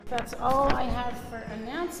That's all I have for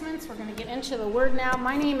announcements. We're going to get into the word now.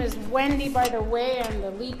 My name is Wendy, by the way. I'm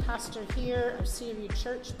the lead pastor here of Cedarview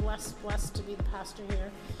Church. Blessed to be the pastor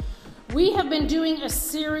here. We have been doing a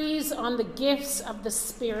series on the gifts of the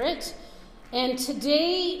Spirit. And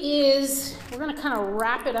today we're going to kind of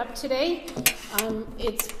wrap it up today.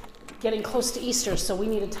 It's getting close to Easter, so we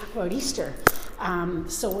need to talk about Easter.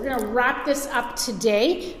 So we're going to wrap this up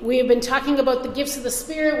today. We have been talking about the gifts of the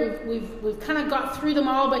Spirit. We've kind of got through them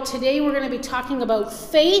all, but today we're going to be talking about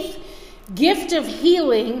faith, gift of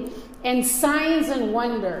healing, and signs and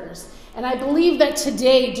wonders. And I believe that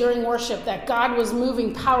today during worship that God was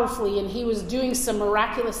moving powerfully and he was doing some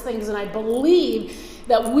miraculous things. And I believe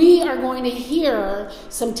that we are going to hear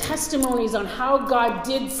some testimonies on how God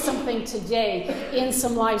did something today in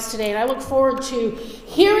some lives today. And I look forward to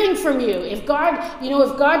hearing from you. If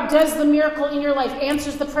God does the miracle in your life,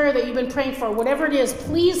 answers the prayer that you've been praying for, whatever it is,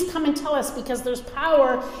 please come and tell us, because there's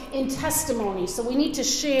power in testimony. So we need to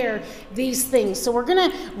share these things. So we're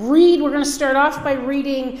going to start off by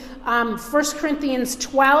reading 1 Corinthians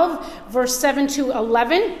 12, verse 7 to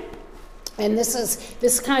 11. And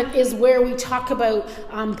this kind of is where we talk about,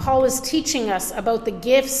 Paul is teaching us about the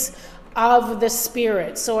gifts of the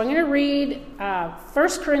Spirit. So I'm going to read 1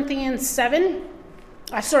 Corinthians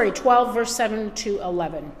 12, verse 7 to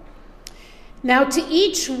 11. Now to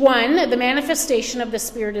each one, the manifestation of the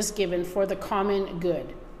Spirit is given for the common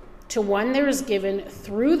good. To one there is given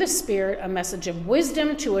through the Spirit a message of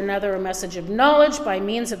wisdom, to another a message of knowledge by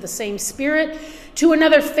means of the same Spirit, to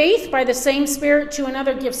another faith by the same Spirit, to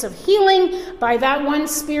another gifts of healing by that one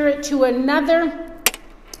Spirit, to another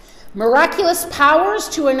miraculous powers,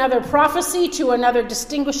 to another prophecy, to another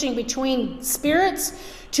distinguishing between spirits,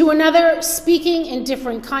 to another speaking in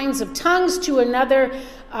different kinds of tongues, to another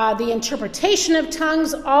the interpretation of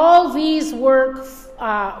tongues. All these work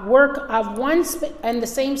of one and the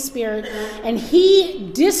same Spirit, and he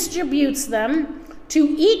distributes them to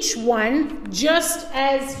each one just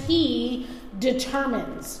as he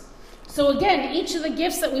determines. So again, each of the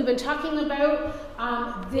gifts that we've been talking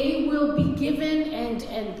about, they will be given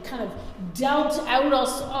and kind of dealt out,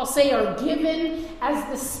 I'll say, are given as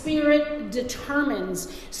the Spirit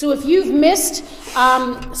determines. So if you've missed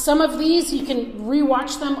some of these, you can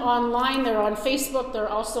rewatch them online. They're on Facebook. They're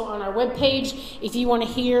also on our webpage if you want to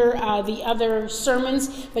hear the other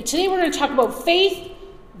sermons. But today we're going to talk about faith,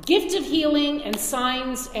 gift of healing, and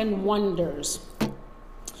signs and wonders.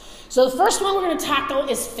 So the first one we're going to tackle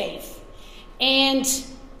is faith. And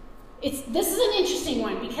this is an interesting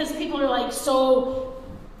one, because people are like, so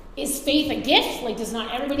is faith a gift? Like, does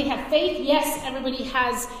not everybody have faith? Yes, everybody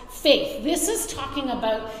has faith. This is talking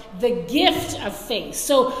about the gift of faith.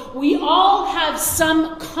 So we all have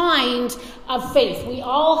some kind of faith. We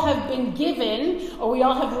all have been given, or we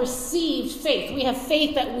all have received faith. We have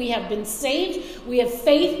faith that we have been saved. We have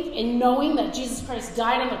faith in knowing that Jesus Christ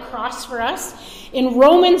died on the cross for us. In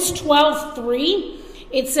Romans 12:3,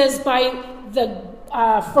 it says,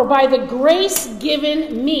 For by the grace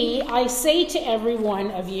given me, I say to every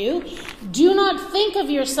one of you, do not think of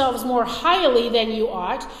yourselves more highly than you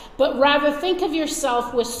ought, but rather think of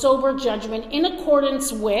yourself with sober judgment in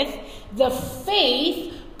accordance with the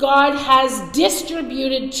faith God has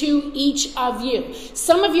distributed to each of you.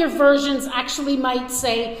 Some of your versions actually might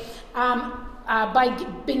say,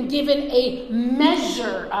 been given a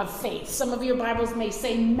measure of faith. Some of your Bibles may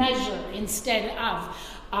say measure instead of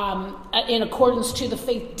in accordance to the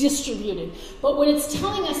faith distributed. But what it's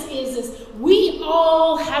telling us is we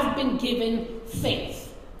all have been given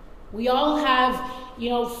faith. We all have,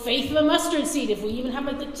 faith of a mustard seed. If we even have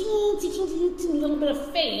like the teeny little bit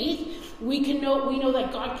of faith, we know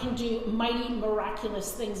that God can do mighty,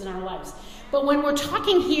 miraculous things in our lives. But when we're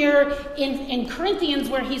talking here in Corinthians,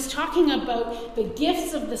 where he's talking about the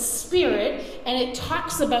gifts of the Spirit, and it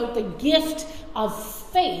talks about the gift of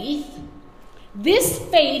faith, this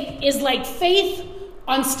faith is like faith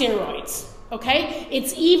on steroids, okay?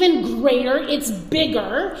 It's even greater. It's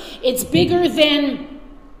bigger. It's bigger than,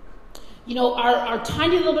 our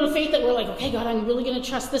tiny little bit of faith that we're like, okay, God, I'm really going to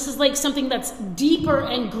trust. This is like something that's deeper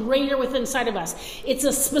and greater within inside of us. It's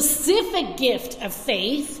a specific gift of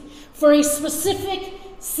faith for a specific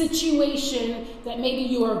situation that maybe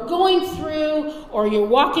you are going through or you're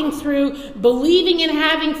walking through, believing and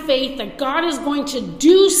having faith that God is going to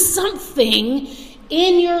do something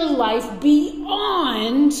in your life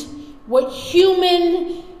beyond what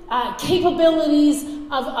human capabilities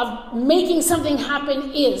of making something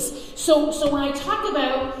happen is. So when I talk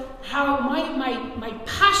about how my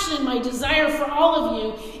passion and my desire for all of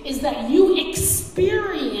you is that you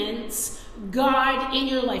experience God in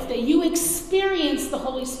your life, that you experience the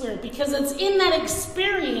Holy Spirit, because it's in that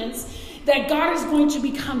experience that God is going to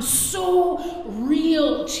become so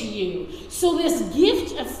real to you. So this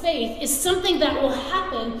gift of faith is something that will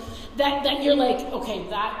happen that you're like, okay,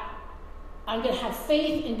 that I'm going to have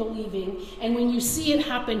faith in believing, and when you see it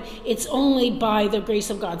happen, it's only by the grace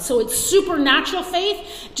of God. So it's supernatural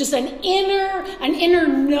faith, just an inner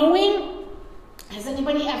knowing. Has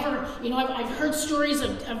anybody ever, I've heard stories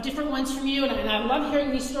of different ones from you, and I love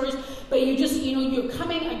hearing these stories, but you just, you're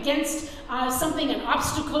coming against something, an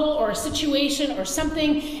obstacle or a situation or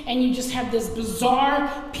something, and you just have this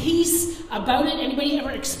bizarre peace about it. Anybody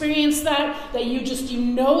ever experienced that? That you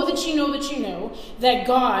know that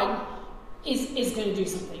God is going to do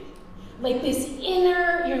something. Like this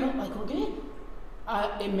inner, you're like, we're good.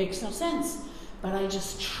 It makes no sense. But I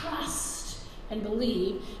just trust and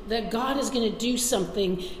believe that God is going to do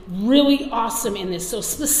something really awesome in this. So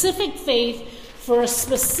specific faith for a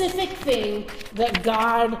specific thing that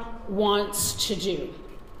God wants to do.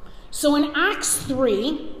 So in Acts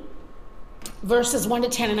 3, verses 1 to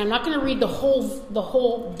 10, and I'm not going to read the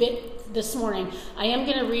whole bit this morning. I am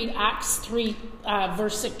going to read Acts 3,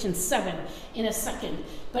 verse 6 and 7 in a second.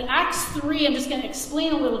 But Acts 3, I'm just going to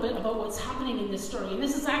explain a little bit about what's happening in this story. And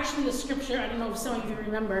this is actually the scripture, I don't know if some of you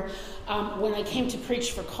remember, when I came to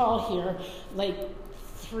preach for Call here, like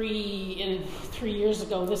 3 years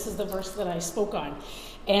ago, this is the verse that I spoke on.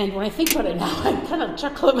 And when I think about it now, I kind of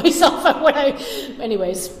chuckle at myself.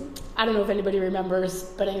 Anyways, I don't know if anybody remembers,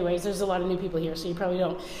 but anyways, there's a lot of new people here, so you probably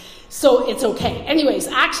don't. So it's okay. Anyways,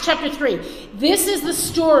 Acts chapter 3. This is the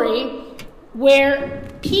story where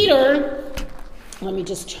Peter, let me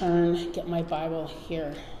just get my Bible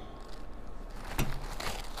here.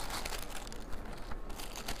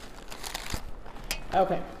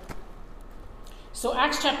 Okay. So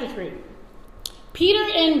Acts chapter 3. Peter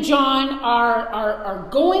and John are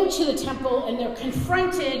going to the temple, and they're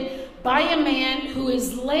confronted by a man who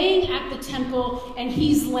is laying at the temple, and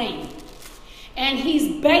he's lame. And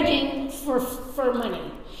he's begging for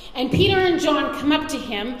money. And Peter and John come up to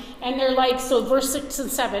him, and they're like, so verse 6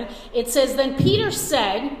 and 7, it says, Then Peter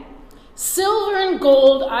said, Silver and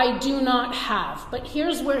gold I do not have. But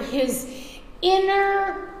here's where his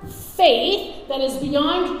inner faith that is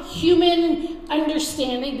beyond human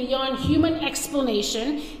understanding, beyond human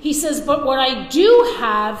explanation, he says, But what I do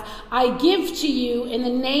have, I give to you in the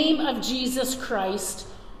name of Jesus Christ,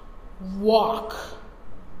 walk.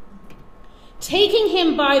 Taking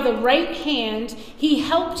him by the right hand, he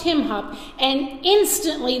helped him up, and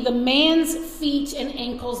instantly the man's feet and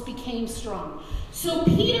ankles became strong. So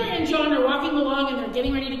Peter and John are walking along, and they're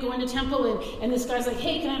getting ready to go into temple, and this guy's like,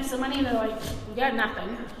 hey, can I have some money? And they're like, we got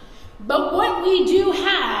nothing. But what we do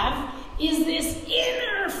have is this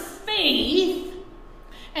inner faith.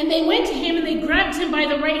 And they went to him, and they grabbed him by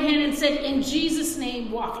the right hand and said, in Jesus'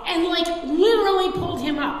 name, walk. And literally pulled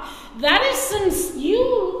him up. That is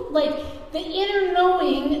the inner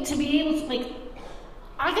knowing to be able to,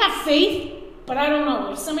 I got faith, but I don't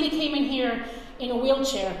know. If somebody came in here in a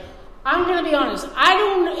wheelchair, I'm going to be honest, I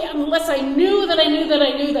don't, unless I knew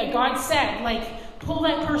that God said, pull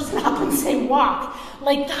that person up and say walk.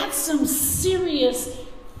 That's some serious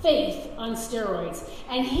faith on steroids.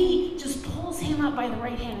 And he just pulls him up by the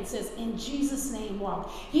right hand and says, in Jesus' name, walk.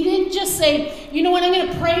 He didn't just say, you know what, I'm going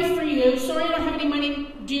to pray for you. Sorry I don't have any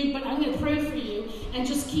money, dude, but I'm going to pray for you, and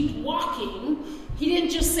just keep walking. He didn't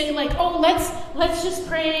just say let's just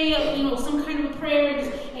pray, some kind of a prayer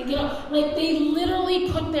and get up. They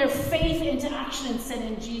literally put their faith into action and said,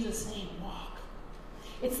 in Jesus' name, walk.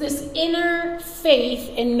 It's this inner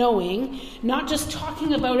faith and knowing, not just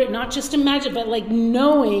talking about it, not just imagine, but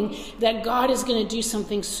knowing that God is going to do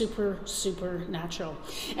something super, supernatural.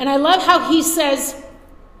 And I love how he says,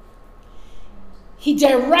 he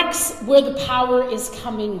directs where the power is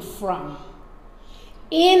coming from.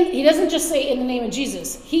 He doesn't just say in the name of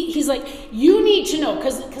Jesus. He's like, you need to know,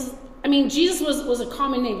 because Jesus was a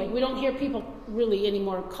common name. We don't hear people really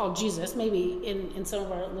anymore called Jesus, maybe in some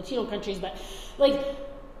of our Latino countries, but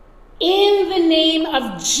in the name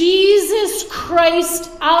of Jesus Christ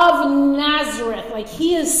of Nazareth.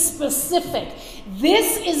 He is specific.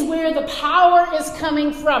 This is where the power is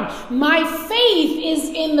coming from. My faith is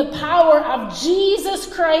in the power of Jesus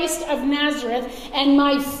Christ of Nazareth, and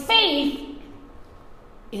my faith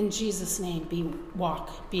in Jesus' name,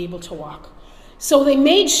 be able to walk. So they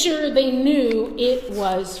made sure they knew it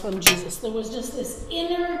was from Jesus. There was just this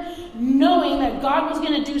inner knowing that God was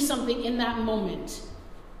going to do something in that moment.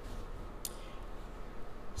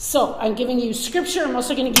 So I'm giving you scripture. I'm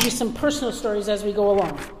also going to give you some personal stories as we go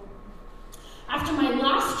along. After my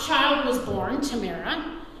last child was born,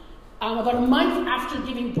 Tamara, about a month after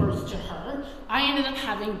giving birth to her, I ended up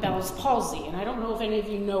having Bell's palsy. And I don't know if any of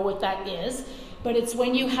you know what that is, but it's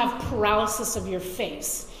when you have paralysis of your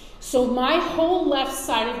face. So my whole left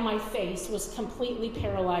side of my face was completely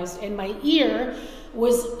paralyzed, and my ear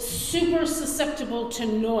was super susceptible to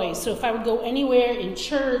noise. So if I would go anywhere in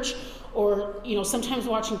church, or sometimes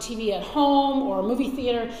watching TV at home or a movie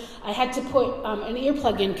theater, I had to put an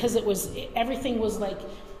earplug in because everything was like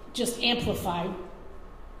just amplified.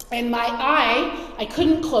 And my eye, I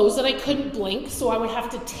couldn't close it, I couldn't blink, so I would have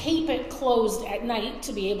to tape it closed at night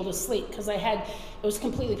to be able to sleep because it was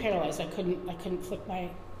completely paralyzed. I couldn't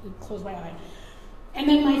close my eye. And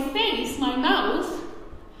then my face, my mouth,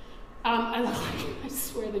 I look like, I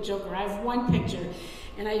swear, the Joker. I have one picture,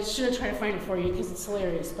 and I should have tried to find it for you because it's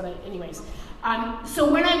hilarious, but anyways.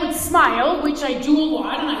 So when I would smile, which I do a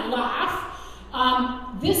lot, and I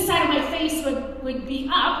laugh, this side of my face would be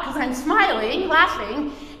up because I'm smiling,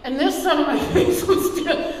 laughing, and this side of my face was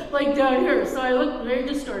still like down here, so I looked very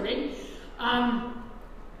distorted.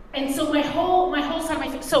 And so my whole side of my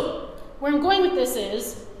face. So where I'm going with this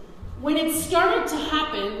is, when it started to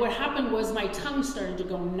happen, what happened was my tongue started to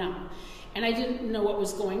go numb, and I didn't know what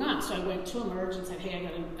was going on. So I went to Emerge and said, "Hey, I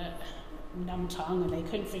got a numb tongue," and they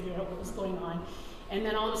couldn't figure out what was going on. And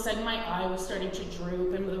then all of a sudden, my eye was starting to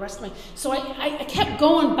droop, and the rest of so I kept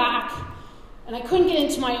going back, and I couldn't get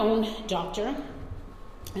into my own doctor.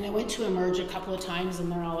 And I went to Emerge a couple of times,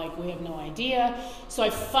 and they're all like, "We have no idea." So I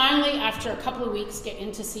finally, after a couple of weeks, get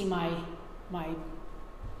in to see my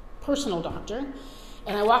personal doctor.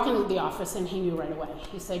 And I walk into the office, and he knew right away.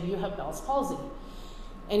 He said, "You have Bell's palsy."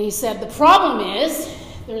 And he said, "The problem is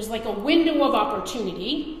there's like a window of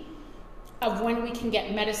opportunity of when we can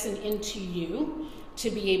get medicine into you to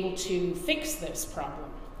be able to fix this problem."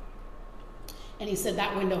 And he said,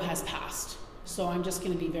 "That window has passed. So I'm just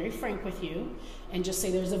going to be very frank with you and just say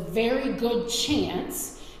there's a very good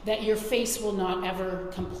chance that your face will not ever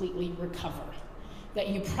completely recover, that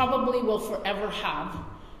you probably will forever have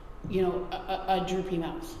a droopy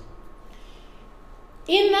mouth."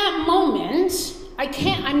 In that moment,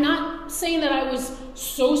 I'm not saying that I was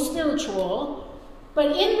so spiritual, but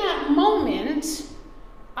in that moment,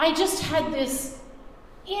 I just had this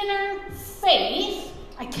inner faith.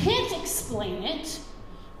 I can't explain it,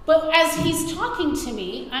 but as he's talking to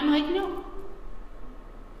me, I'm like, no,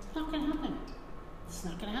 it's not going to happen. It's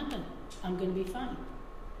not going to happen. I'm going to be fine.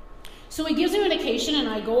 So he gives me medication, and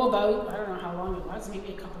I go about, I don't know how long it was, maybe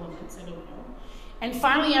a couple of months, I don't know. And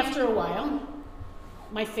finally, after a while,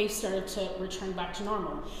 my face started to return back to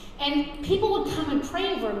normal. And people would come and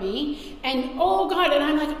pray over me, and oh God, and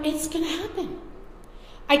I'm like, it's going to happen.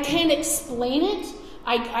 I can't explain it.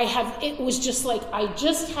 It was just like, I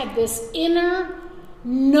just had this inner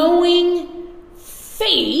knowing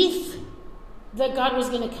faith that God was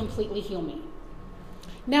going to completely heal me.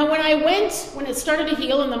 Now, when it started to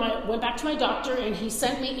heal, and then I went back to my doctor, and he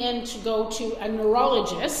sent me in to go to a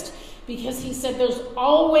neurologist, because he said there's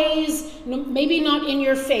always, maybe not in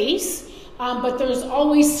your face, but there's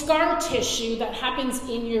always scar tissue that happens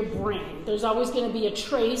in your brain. There's always going to be a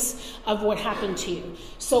trace of what happened to you.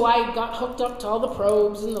 So I got hooked up to all the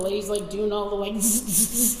probes, and the lady's like doing all the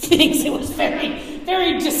things. It was very,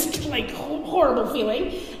 very just like horrible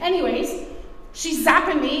feeling. Anyways, she's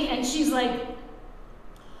zapping me, and she's like,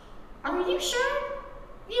 "Are you sure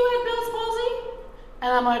you have Bell's palsy?"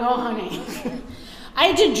 And I'm like, "Oh, honey." I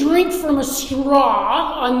had to drink from a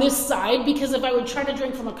straw on this side, because if I would try to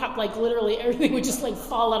drink from a cup, like literally everything would just like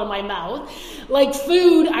fall out of my mouth. Like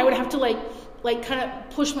food, I would have to like kind of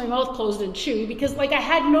push my mouth closed and chew, because like I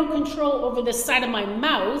had no control over this side of my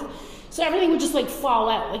mouth. So everything would just like fall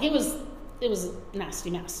out. Like it was a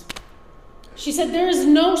nasty mess. She said, there is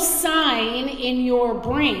no sign in your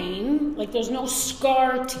brain, like there's no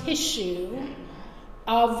scar tissue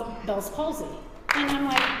of Bell's palsy. And I'm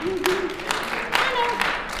like,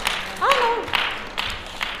 I know.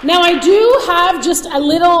 Now I do have just a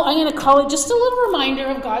little, I'm going to call it just a little reminder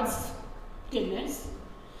of God's goodness.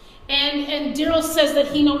 And Daryl says that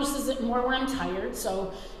he notices it more when I'm tired.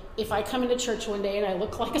 So if I come into church one day and I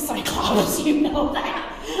look like a cyclops, you know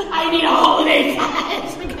that I need a holiday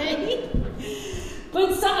fast, okay?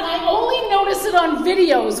 But I only notice it on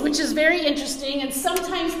videos, which is very interesting. And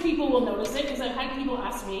sometimes people will notice it, because I've had people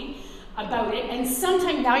ask me about it. And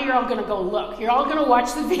sometimes, now you're all going to go look. You're all going to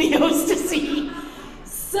watch the videos to see.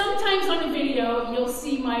 Sometimes on a video, you'll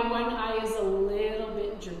see my one eye is a little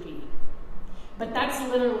bit droopy. But that's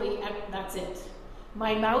it.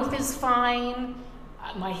 My mouth is fine.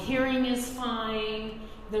 My hearing is fine.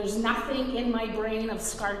 There's nothing in my brain of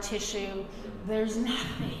scar tissue. There's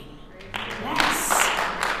nothing. Yes.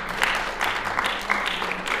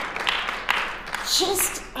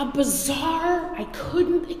 just a bizarre, I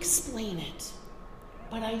couldn't explain it.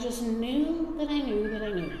 But I just knew that I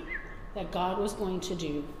knew that God was going to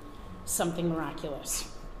do something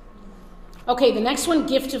miraculous. Okay, the next one,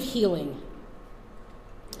 gift of healing.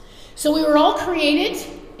 So we were all created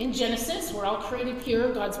in Genesis. We're all created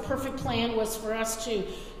pure. God's perfect plan was for us to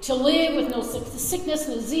live with no sickness,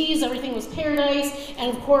 no disease. Everything was paradise.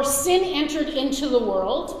 And of course, sin entered into the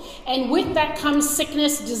world. And with that comes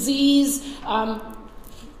sickness, disease,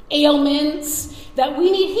 ailments that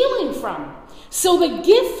we need healing from. So the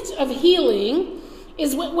gift of healing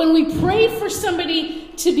is when we pray for somebody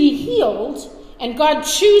to be healed and God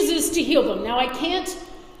chooses to heal them. Now, I can't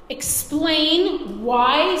explain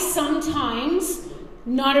why sometimes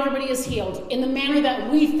not everybody is healed in the manner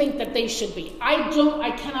that we think that they should be.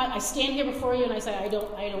 I stand here before you and I say, I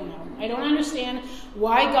don't know. I don't understand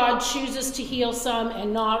why God chooses to heal some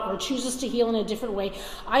and not, or chooses to heal in a different way.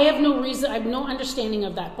 I have no reason, I have no understanding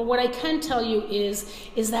of that. But what I can tell you is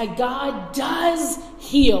that God does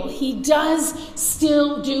heal. He does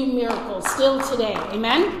still do miracles, still today.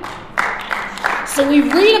 Amen? So we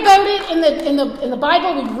read about it in the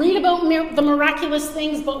Bible. We read about the miraculous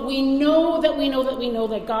things, but we know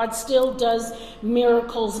that God still does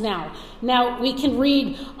miracles now. Now we can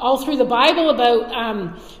read all through the Bible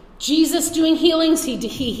about Jesus doing healings. He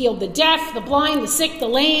healed the deaf, the blind, the sick, the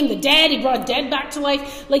lame, the dead. He brought dead back to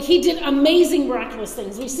life. Like, he did amazing miraculous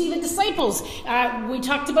things. We see the disciples. We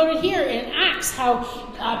talked about it here in Acts, how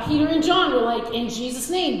Peter and John were like, in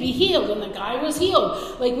Jesus' name, be healed. And the guy was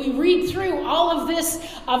healed. Like, we read through all of this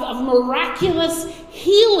of miraculous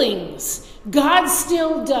healings. God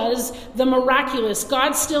still does the miraculous.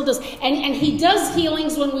 God still does. And he does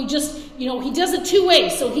healings when we just, he does it two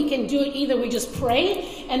ways. So he can do it either we just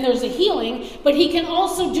pray and there's a healing, but he can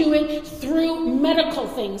also do it through medical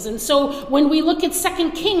things. And so when we look at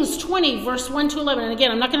 2 Kings 20, verse 1 to 11, and again,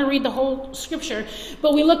 I'm not going to read the whole scripture,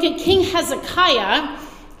 but we look at King Hezekiah,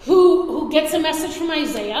 who gets a message from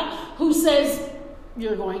Isaiah, who says,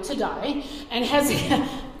 you're going to die. And Hezekiah...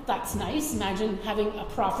 That's nice. Imagine having a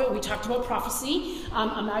prophet. We talked about prophecy.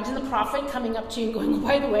 Imagine the prophet coming up to you and going, oh,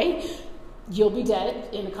 by the way, you'll be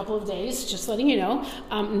dead in a couple of days, just letting you know.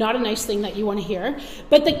 Not a nice thing that you want to hear.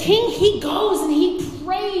 But the king, he goes and he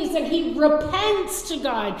prays and he repents to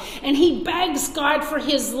God and he begs God for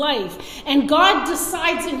his life. And God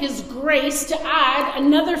decides in his grace to add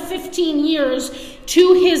another 15 years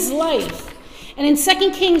to his life. And in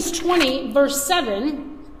 2 Kings 20, verse 7,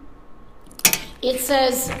 it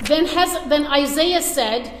says, then Isaiah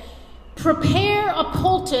said, prepare a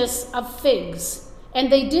poultice of figs.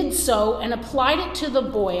 And they did so and applied it to the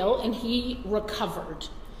boil, and he recovered.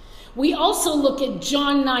 We also look at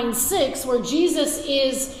John 9:6, where Jesus he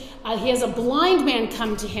has a blind man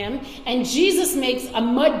come to him, and Jesus makes a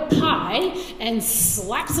mud pie and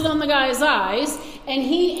slaps it on the guy's eyes, and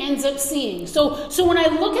he ends up seeing. So when I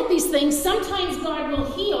look at these things, sometimes God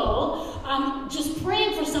will heal. Just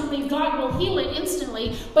praying for something, God will heal it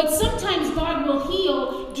instantly. But sometimes God will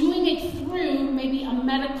heal doing it through maybe a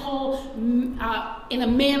medical, in a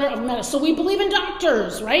manner of medicine. So we believe in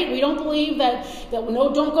doctors, right? We don't believe that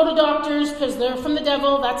no, don't go to doctors because they're from the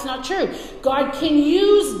devil. That's not true. God can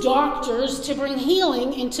use doctors to bring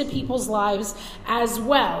healing into people's lives as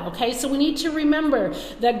well. Okay, so we need to remember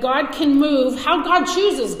that God can move how God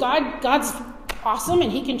chooses. God's awesome,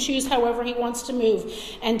 and he can choose however he wants to move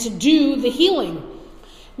and to do the healing.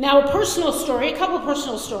 Now, a couple of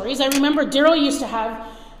personal stories. I remember Daryl used to have,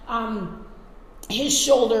 his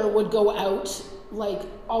shoulder would go out like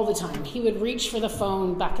all the time. He would reach for the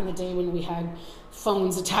phone back in the day when we had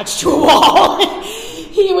phones attached to a wall.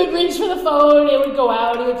 He would reach for the phone, it would go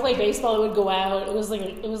out. He would play baseball, it would go out. It was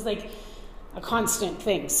like a constant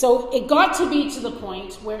thing. So it got to be to the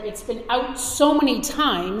point where it's been out so many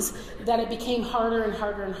times that it became harder and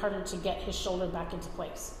harder and harder to get his shoulder back into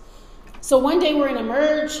place. So one day we're in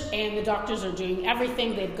Emerge and the doctors are doing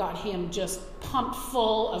everything. They've got him just pumped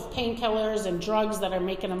full of painkillers and drugs that are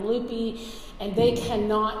making him loopy, and they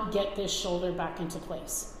cannot get this shoulder back into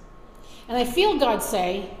place. And I feel God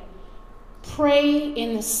say, pray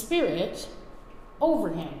in the Spirit over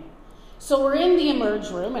him. So we're in the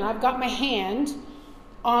Emerge room, and I've got my hand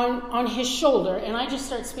on his shoulder, and I just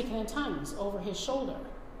start speaking in tongues over his shoulder.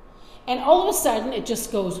 And all of a sudden, it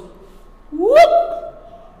just goes, whoop!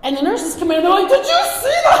 And the nurses come in, and they're like, did you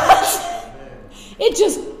see that? It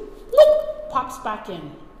just, whoop, pops back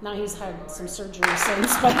in. Now he's had some surgery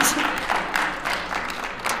since, but...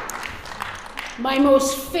 My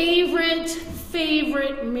most favorite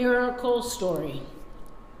miracle story.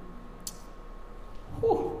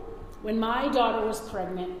 Whew. When my daughter was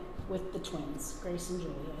pregnant with the twins, Grace and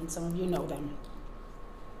Julia, and some of you know them.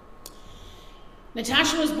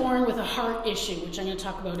 Natasha was born with a heart issue, which I'm going to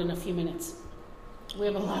talk about in a few minutes. We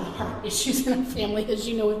have a lot of heart issues in our family, as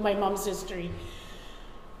you know, with my mom's history.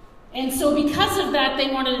 And so because of that,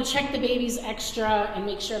 they wanted to check the babies extra and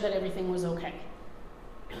make sure that everything was okay.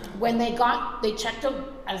 When they checked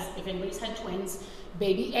out, as if anybody's had twins,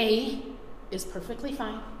 baby A is perfectly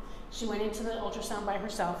fine. She went into the ultrasound by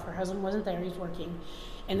herself. Her husband wasn't there, he's working.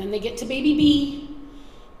 And then they get to baby B,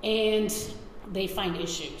 and they find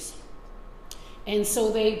issues. And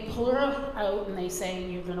so they pull her out and they say,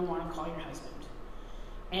 you're going to want to call your husband.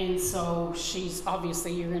 And so she's,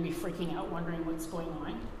 obviously, you're going to be freaking out, wondering what's going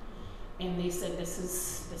on. And they said, this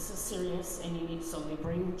is serious, and you need, so they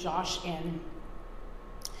bring Josh in,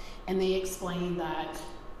 and they explain that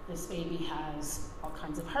this baby has all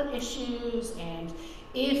kinds of heart issues, and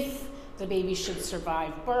if the baby should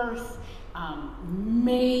survive birth,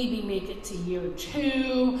 maybe make it to year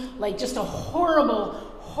 2, like just a horrible,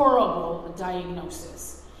 horrible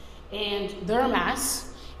diagnosis. And they're a mess.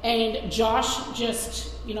 And Josh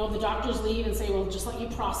just, the doctors leave and say, well, just let you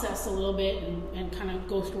process a little bit and kind of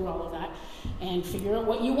go through all of that and figure out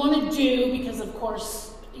what you want to do, because of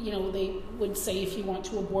course, they would say if you want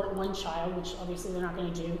to abort one child, which obviously they're not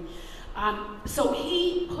going to do. So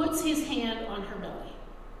he puts his hand on her belly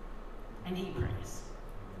and he prays.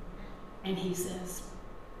 And he says,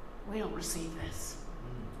 we don't receive this.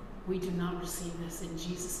 We do not receive this in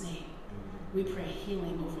Jesus' name. We pray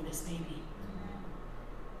healing over this baby.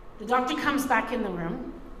 The doctor comes back in the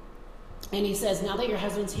room and he says, now that your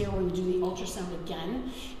husband's here, we're going to do the ultrasound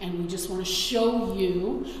again, and we just want to show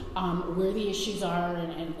you where the issues are,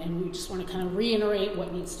 and we just want to kind of reiterate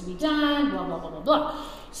what needs to be done, blah, blah, blah, blah, blah.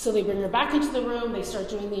 So they bring her back into the room, they start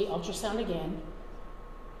doing the ultrasound again,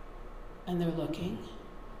 and they're looking,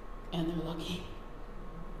 and they're looking,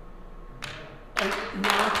 and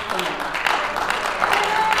nothing.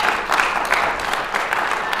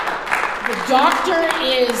 The doctor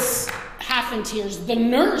is half in tears. The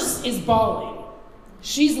nurse is bawling.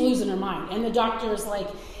 She's losing her mind. And the doctor is like,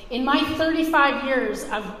 in my 35 years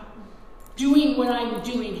of doing what I'm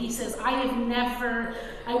doing, he says, I would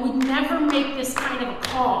never make this kind of a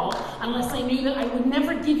call unless I knew that I would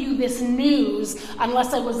never give you this news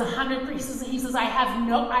unless I was 100%. He says,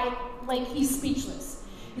 he's speechless.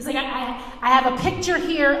 He's like, I have a picture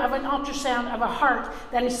here of an ultrasound of a heart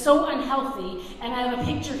that is so unhealthy, and I have a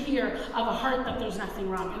picture here of a heart that there's nothing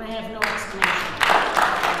wrong, and I have no explanation.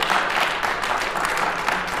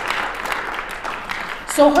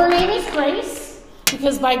 So her name is Grace,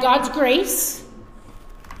 because by God's grace,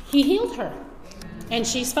 he healed her, and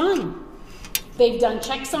she's fine. They've done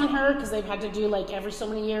checks on her because they've had to do every so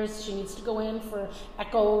many years. She needs to go in for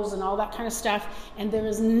echoes and all that kind of stuff. And there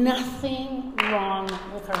is nothing wrong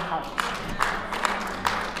with her heart.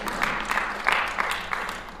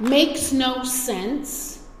 Makes no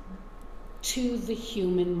sense to the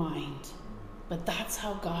human mind. But that's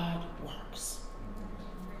how God works.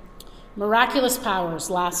 Miraculous powers,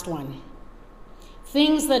 last one.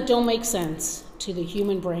 Things that don't make sense to the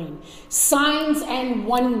human brain. Signs and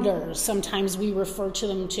wonders, sometimes we refer to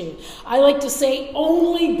them too. I like to say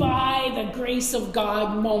only by the grace of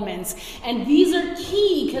God moments. And these are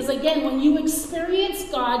key because, again, when you experience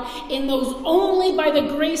God in those only by the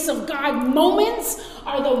grace of God moments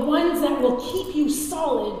are the ones that will keep you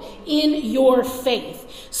solid in your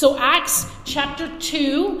faith. So Acts chapter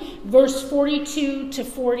 2, verse 42 to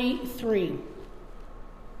 43.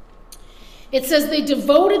 It says they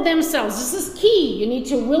devoted themselves. This is key. You need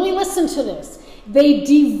to really listen to this. They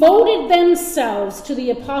devoted themselves to the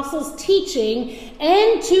apostles' teaching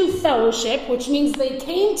and to fellowship, which means they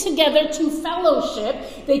came together to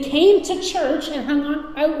fellowship. They came to church and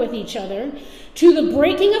hung out with each other. To the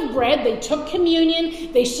breaking of bread, they took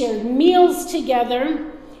communion. They shared meals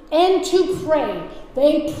together. And to pray.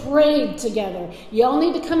 They prayed together. You all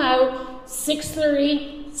need to come out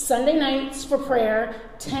 6:30 Sunday nights for prayer,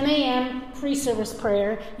 10 a.m. pre-service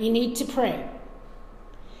prayer. You need to pray.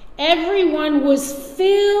 Everyone was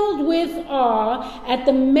filled with awe at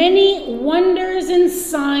the many wonders and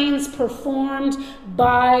signs performed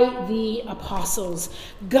by the apostles.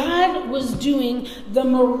 God was doing the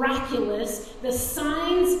miraculous, the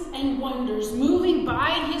signs and wonders, moving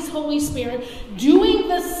by his Holy Spirit, doing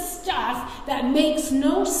the stuff that makes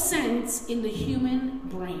no sense in the human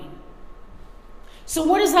brain. So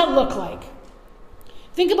what does that look like?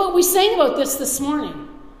 Think about, we sang about this morning.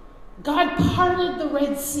 God parted the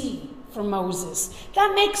Red Sea for Moses.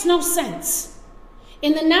 That makes no sense.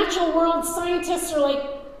 In the natural world, scientists are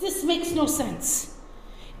like, this makes no sense.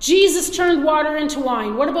 Jesus turned water into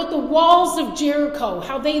wine. What about the walls of Jericho?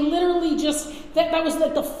 How they literally that was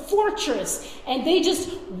like the fortress. And they just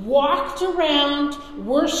walked around,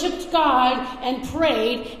 worshipped God, and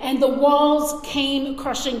prayed, and the walls came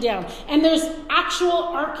crushing down. And there's actual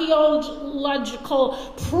archaeological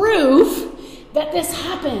proof that this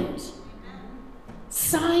happened.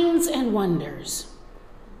 Signs and wonders.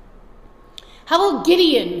 How about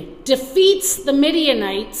Gideon defeats the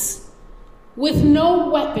Midianites with no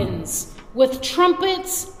weapons, with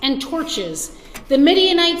trumpets and torches? The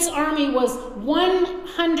Midianites' army was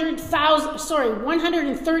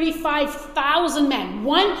 135,000 men.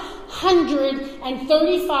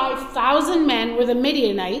 135,000 men were the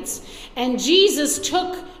Midianites, and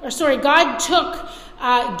God took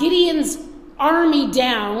Gideon's army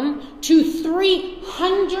down to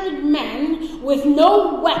 300 men with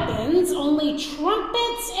no weapons, only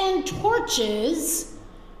trumpets and torches,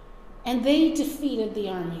 and they defeated the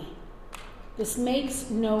army. This makes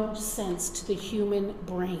no sense to the human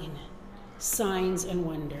brain. Signs and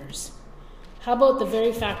wonders. How about the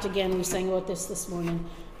very fact, again, we sang about this morning,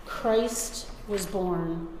 Christ was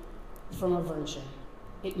born from a virgin.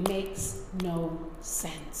 It makes no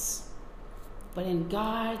sense. But in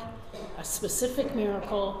God, a specific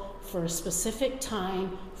miracle for a specific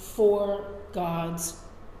time for God's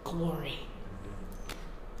glory.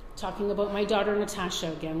 Talking about my daughter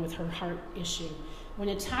Natasha again with her heart issue. When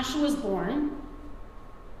Natasha was born,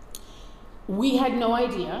 we had no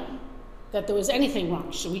idea that there was anything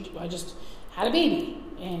wrong. I just had a baby,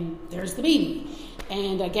 and there's the baby.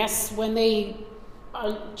 And I guess when they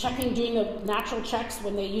are doing the natural checks,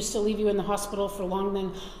 when they used to leave you in the hospital for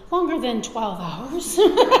longer than 12 hours,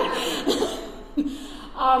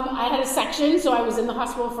 I had a section, so I was in the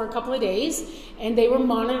hospital for a couple of days, and they were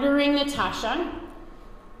monitoring Natasha.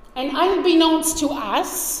 And unbeknownst to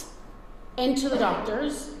us and to the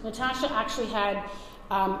doctors, Natasha actually had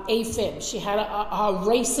AFib. She had a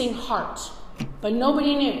racing heart, but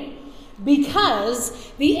nobody knew.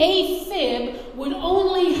 Because the AFib would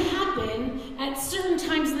only happen at certain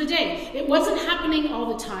times of the day. It wasn't happening all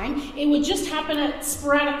the time. It would just happen at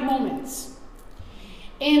sporadic moments.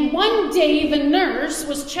 And one day the nurse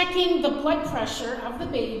was checking the blood pressure of the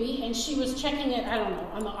baby, and she was checking it, I don't know,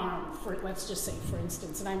 on the arm, let's just say, for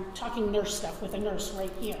instance. And I'm talking nurse stuff with a nurse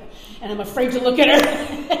right here. And I'm afraid to look at her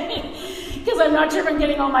because I'm not sure if I'm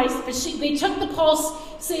getting all my... But they took the pulse,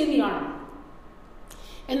 say, in the arm.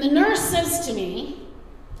 And the nurse says to me,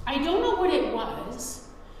 I don't know what it was,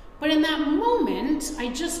 but in that moment, I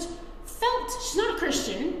just felt, she's not a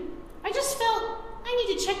Christian, I just felt I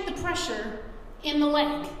need to check the pressure in the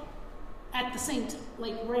leg at the same time,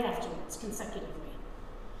 like right afterwards, consecutively.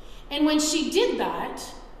 And when she did that,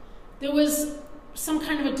 there was some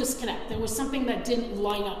kind of a disconnect. There was something that didn't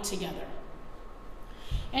line up together.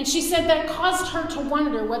 And she said that caused her to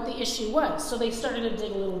wonder what the issue was. So they started to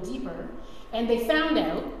dig a little deeper, and they found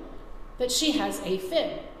out that she has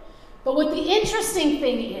AFib. But what the interesting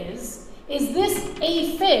thing is this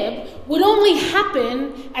AFib would only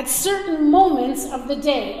happen at certain moments of the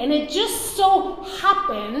day. And it just so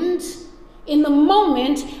happened in the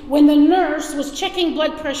moment when the nurse was checking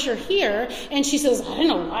blood pressure here, and she says, I don't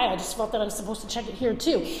know why, I just felt that I was supposed to check it here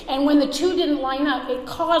too. And when the two didn't line up, it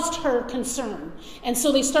caused her concern. And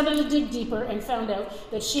so they started to dig deeper and found out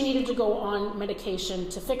that she needed to go on medication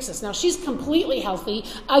to fix this. Now, she's completely healthy.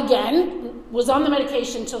 Again, was on the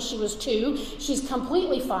medication until she was 2. She's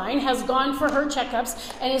completely fine, has gone for her checkups,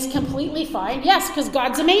 and is completely fine. Yes, because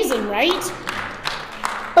God's amazing, right?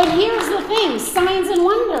 But here's the thing, signs and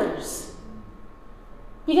wonders.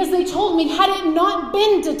 Because they told me, had it not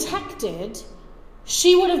been detected,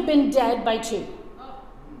 she would have been dead by 2.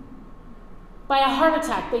 By a heart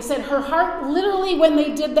attack. They said her heart, literally when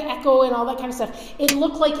they did the echo and all that kind of stuff, it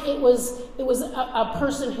looked like it was a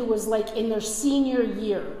person who was like in their senior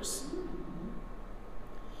years.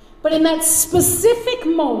 But in that specific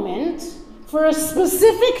moment, for a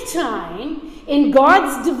specific time, in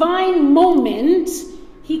God's divine moment,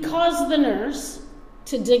 he caused the nurse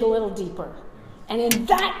to dig a little deeper. And in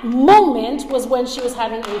that moment was when she was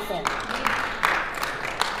having AFib.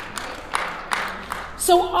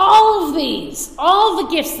 So all of these, all the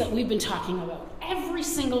gifts that we've been talking about, every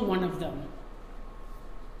single one of them,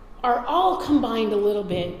 are all combined a little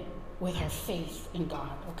bit with our faith in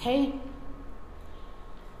God, okay?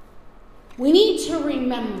 We need to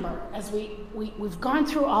remember, as we've gone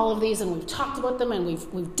through all of these and we've talked about them and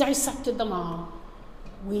we've dissected them all,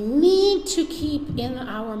 we need to keep in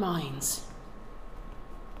our minds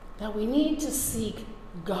that we need to seek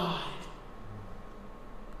God.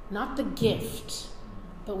 Not the gift,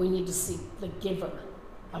 but we need to seek the giver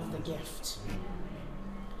of the gift.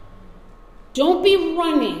 Don't be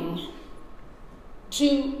running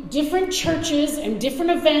to different churches and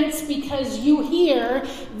different events because you hear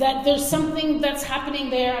that there's something that's happening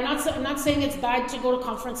there. I'm not saying it's bad to go to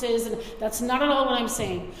conferences, and that's not at all what I'm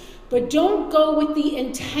saying. But don't go with the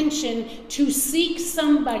intention to seek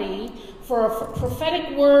somebody for a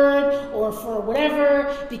prophetic word or for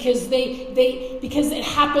whatever because because it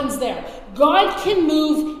happens there. God can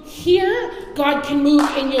move here. God can move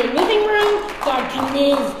in your living room. God can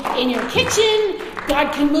move in your kitchen.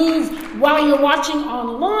 God can move while you're watching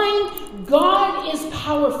online. God is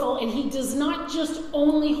powerful, and he does not just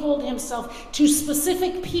only hold himself to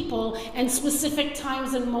specific people and specific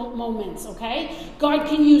times and moments, okay? God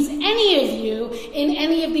can use any of you in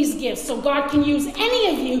any of these gifts. So God can use any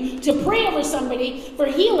of you to pray over somebody for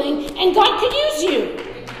healing, and God can use you,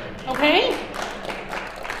 okay?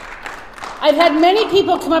 I've had many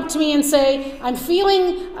people come up to me and say, I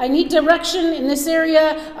need direction in this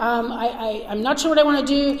area. I'm not sure what I want to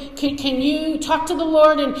do. Can you talk to the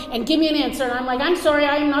Lord and give me an answer? And I'm like, I'm sorry,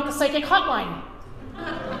 I am not the psychic hotline.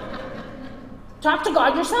 Talk to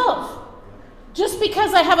God yourself. Just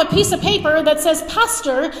because I have a piece of paper that says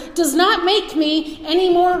pastor does not make me any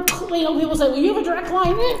more, people say, well, you have a direct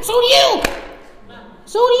line. So do you.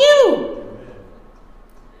 So do you.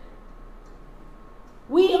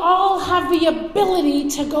 We all have the ability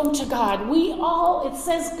to go to God. It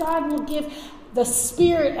says God will give the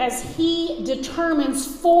Spirit as he determines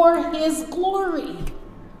for his glory.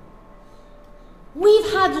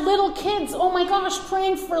 We've had little kids, oh my gosh,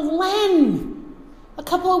 praying for Len. A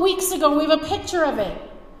couple of weeks ago, we have a picture of it.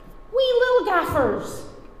 Wee little gaffers.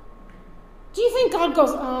 Do you think God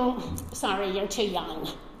goes, oh, sorry, you're too young?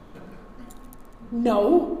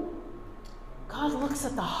 No. God looks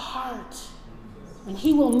at the heart. And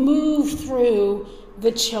he will move through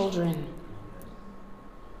the children.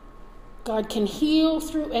 God can heal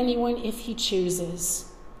through anyone if he chooses.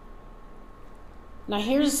 Now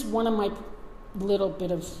here's one of my little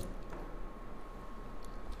bit of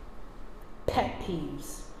pet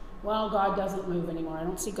peeves. Well, God doesn't move anymore. I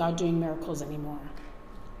don't see God doing miracles anymore.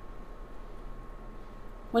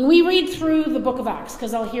 When we read through the book of Acts,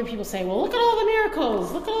 because I'll hear people say, well, look at all the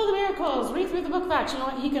miracles. Look at all the miracles. Read through the book of Acts. You know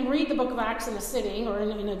what? You can read the book of Acts in a sitting or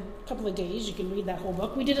in a couple of days. You can read that whole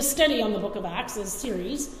book. We did a study on the book of Acts as a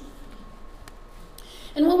series.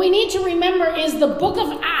 And what we need to remember is the book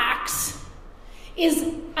of Acts is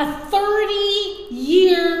a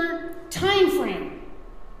 30-year time frame.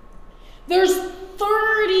 There's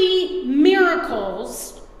 30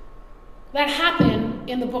 miracles that happen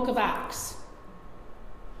in the book of Acts.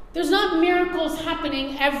 There's not miracles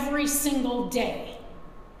happening every single day.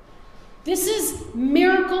 This is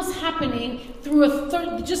miracles happening through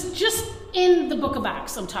just in the book of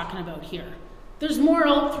Acts I'm talking about here. There's more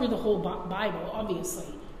all through the whole Bible,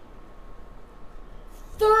 obviously.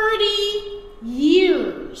 30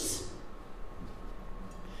 years.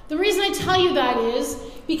 The reason I tell you that is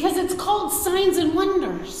because it's called signs and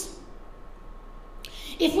wonders.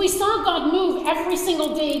 If we saw God move every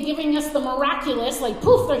single day, giving us the miraculous, like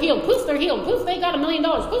poof, they're healed, poof, they're healed, poof, they got $1 million,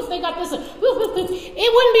 poof, they got this, poof, poof, poof,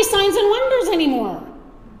 it wouldn't be signs and wonders anymore.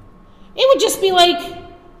 It would just be like,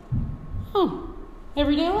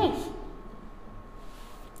 everyday life.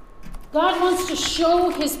 God wants to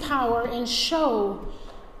show his power and show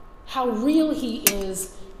how real he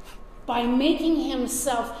is by making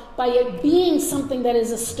himself, by it being something that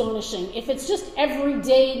is astonishing. If it's just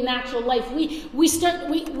everyday natural life, we lose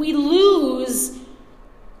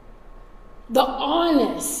the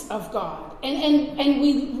awness of God. And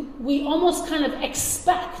we almost kind of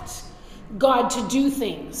expect God to do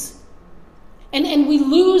things. And we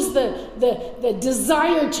lose the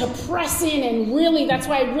desire to press in, and really, that's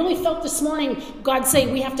why I really felt this morning God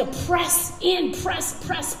say we have to press in,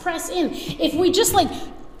 press in. If we just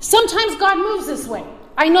sometimes God moves this way.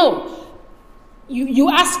 I know. You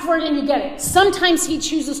ask for it and you get it. Sometimes he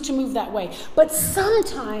chooses to move that way. But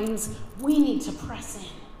sometimes we need to press in.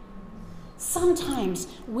 Sometimes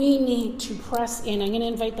we need to press in. I'm going to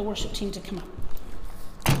invite the worship team to come up.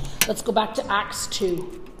 Let's go back to Acts 2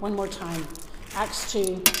 one more time. Acts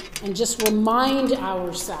 2, and just remind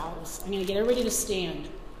ourselves. I'm going to get everybody to stand.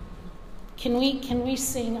 Can we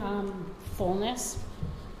sing Fullness?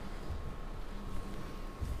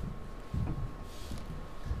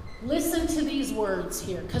 Listen to these words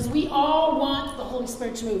here, because we all want the Holy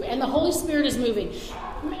Spirit to move, and the Holy Spirit is moving,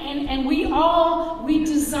 and we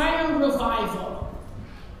desire revival.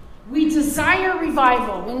 We desire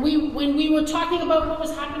revival. When we were talking about what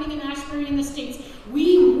was happening in Ashbury in the States,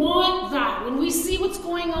 we want that. When we see what's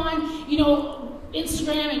going on,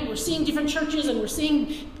 Instagram and we're seeing different churches and we're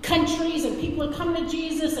seeing countries and people are coming to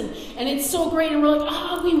Jesus and it's so great and we're like,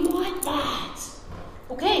 oh, we want that.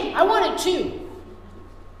 Okay, I want it too.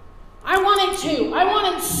 I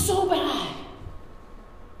want it so bad.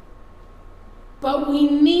 But we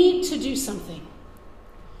need to do something.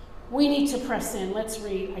 We need to press in. Let's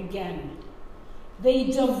read again. They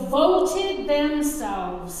devoted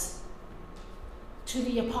themselves to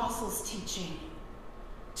the apostles' teaching,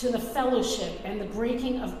 to the fellowship and the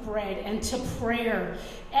breaking of bread, and to prayer.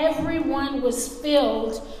 Everyone was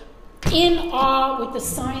filled in awe with the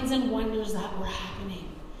signs and wonders that were happening.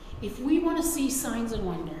 If we want to see signs and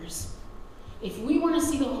wonders, if we want to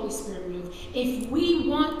see the Holy Spirit move, if we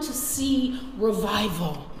want to see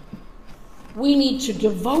revival, we need to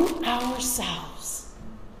devote ourselves.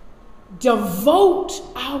 Devote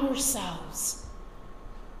ourselves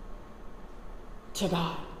to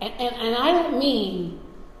God. And I don't mean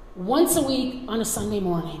once a week on a Sunday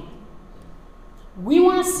morning. We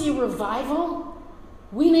want to see revival.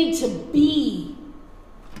 We need to be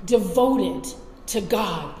devoted to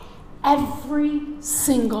God every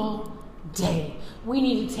single day. We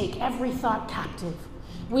need to take every thought captive.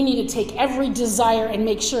 We need to take every desire and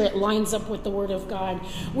make sure it lines up with the Word of God.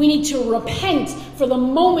 We need to repent for the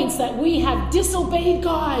moments that we have disobeyed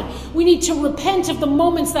God. We need to repent of the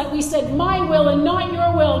moments that we said, my will and not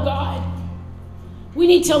your will, God. We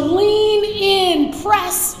need to lean in,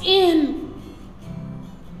 press in.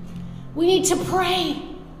 We need to pray.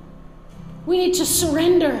 We need to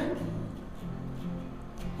surrender.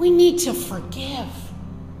 We need to forgive.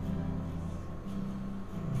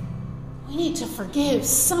 We need to forgive.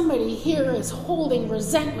 Somebody here is holding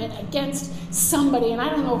resentment against somebody, and I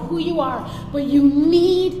don't know who you are, but you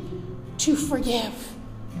need to forgive.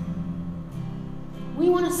 We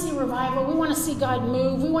want to see revival. We want to see God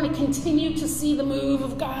move. We want to continue to see the move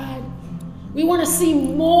of God. We want to see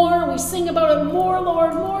more. We sing about it, more,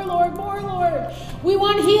 Lord, more, Lord, more, Lord. We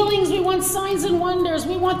want healings. We want signs and wonders.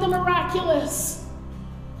 We want the miraculous.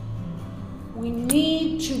 We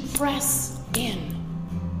need to press in.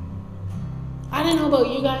 I don't know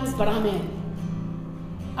about you guys, but I'm in.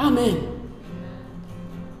 I'm in.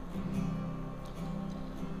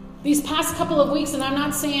 These past couple of weeks, and I'm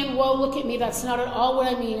not saying, well, look at me, that's not at all what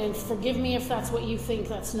I mean, and forgive me if that's what you think,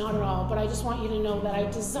 that's not at all, but I just want you to know that I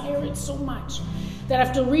desire it so much that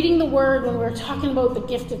after reading the Word, when we were talking about the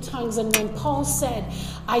gift of tongues, and when Paul said,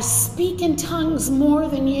 I speak in tongues more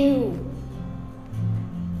than you,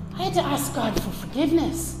 I had to ask God for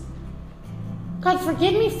forgiveness. God,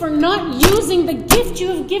 forgive me for not using the gift you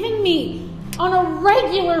have given me on a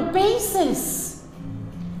regular basis.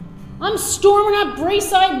 I'm storming up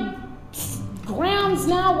Braeside grounds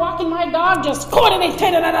now, walking my dog, just...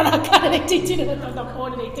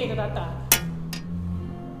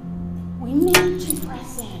 We need to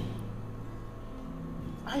press in.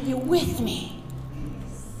 Are you with me?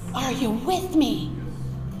 Are you with me?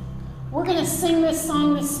 We're going to sing this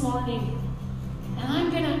song this morning. And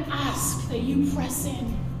I'm going to ask that you press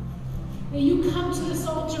in, that you come to this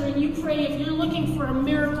altar and you pray. If you're looking for a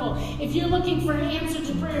miracle, if you're looking for an answer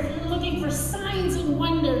to prayer, if you're looking for signs and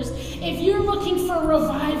wonders, if you're looking for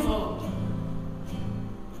revival,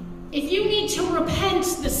 if you need to repent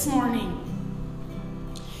this morning,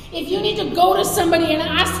 if you need to go to somebody and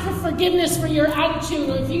ask for forgiveness for your attitude,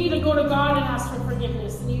 or if you need to go to God and ask for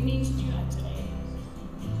forgiveness, then you need to do that today.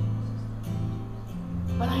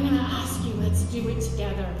 But I'm going to ask you, let's do it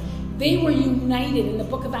together. They were united in the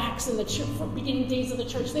book of Acts in the church, for beginning days of the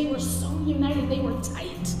church. They were so united, they were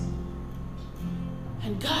tight.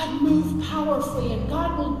 And God moved powerfully, and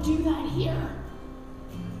God will do that here.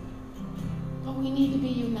 But we need to be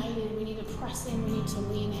united. We need to press in. We need to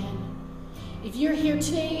lean in. If you're here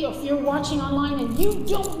today, or if you're watching online and you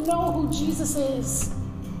don't know who Jesus is,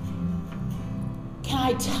 can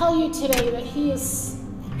I tell you today that He is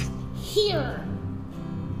here?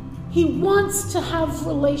 He wants to have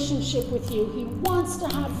relationship with you. He wants to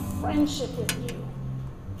have friendship with you.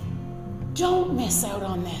 Don't miss out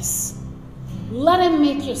on this. Let Him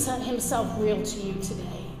make Himself real to you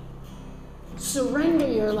today. Surrender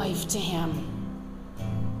your life to Him.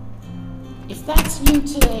 If that's you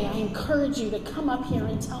today, I encourage you to come up here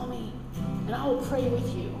and tell me, and I will pray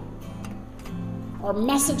with you. Or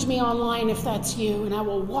message me online if that's you, and I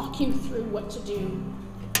will walk you through what to do,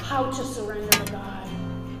 how to surrender to God.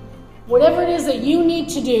 Whatever it is that you need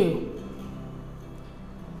to do,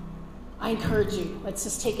 I encourage you. Let's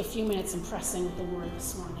just take a few minutes and press in with the Word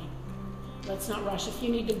this morning. Let's not rush. If you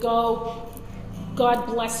need to go, God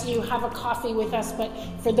bless you. Have a coffee with us. But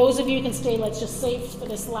for those of you who can stay, let's just save for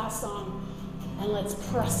this last song. And let's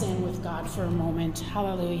press in with God for a moment.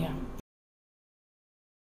 Hallelujah.